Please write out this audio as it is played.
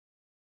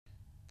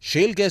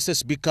Shale gas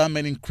has become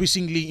an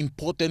increasingly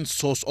important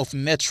source of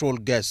natural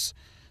gas.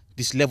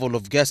 This level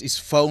of gas is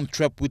found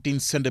trapped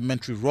within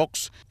sedimentary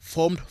rocks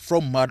formed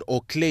from mud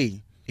or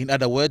clay. In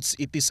other words,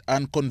 it is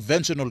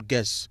unconventional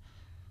gas.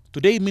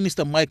 Today,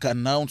 Minister Micah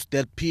announced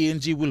that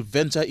PNG will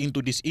venture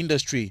into this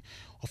industry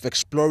of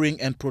exploring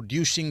and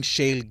producing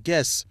shale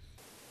gas.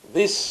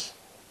 This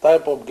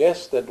type of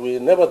gas that we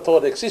never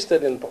thought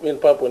existed in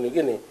Papua New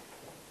Guinea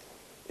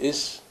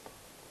is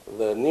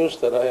the news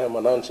that I am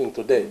announcing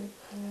today.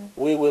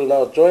 We will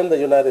now join the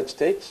United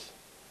States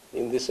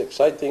in this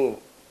exciting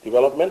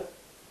development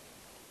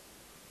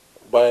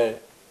by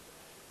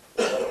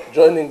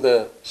joining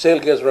the shale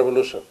gas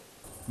revolution.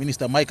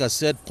 Minister Micah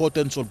said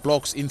potential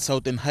blocks in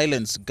Southern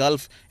Highlands,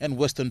 Gulf and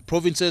Western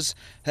provinces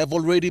have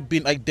already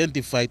been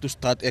identified to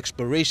start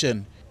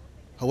exploration.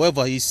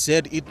 However, he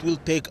said it will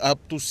take up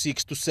to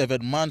 6 to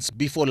 7 months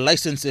before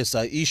licenses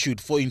are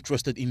issued for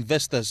interested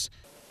investors.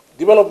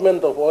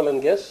 Development of oil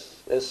and gas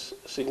has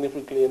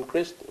significantly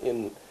increased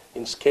in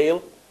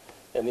scale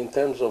and in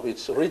terms of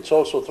its reach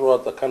also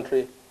throughout the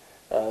country.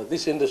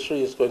 This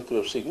industry is going to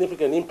have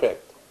significant impact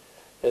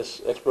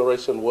as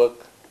exploration work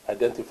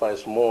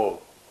identifies more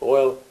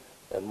oil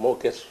and more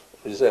gas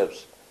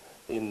reserves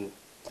in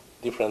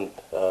different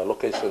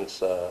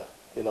locations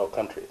in our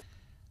country.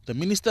 The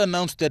minister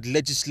announced that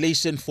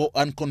legislation for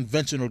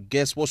unconventional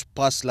gas was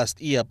passed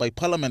last year by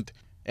Parliament,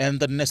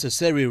 and the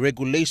necessary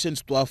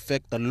regulations to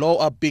affect the law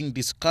are being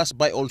discussed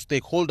by all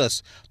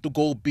stakeholders to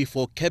go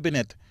before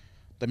Cabinet.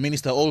 The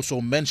minister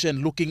also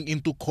mentioned looking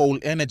into coal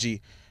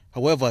energy.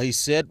 However, he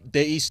said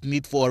there is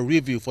need for a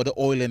review for the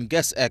Oil and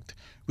Gas Act,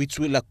 which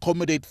will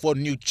accommodate for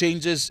new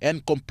changes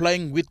and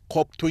complying with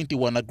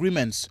COP21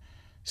 agreements.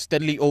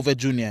 Stanley Over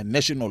Jr.,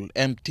 National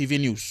EMTV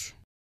News.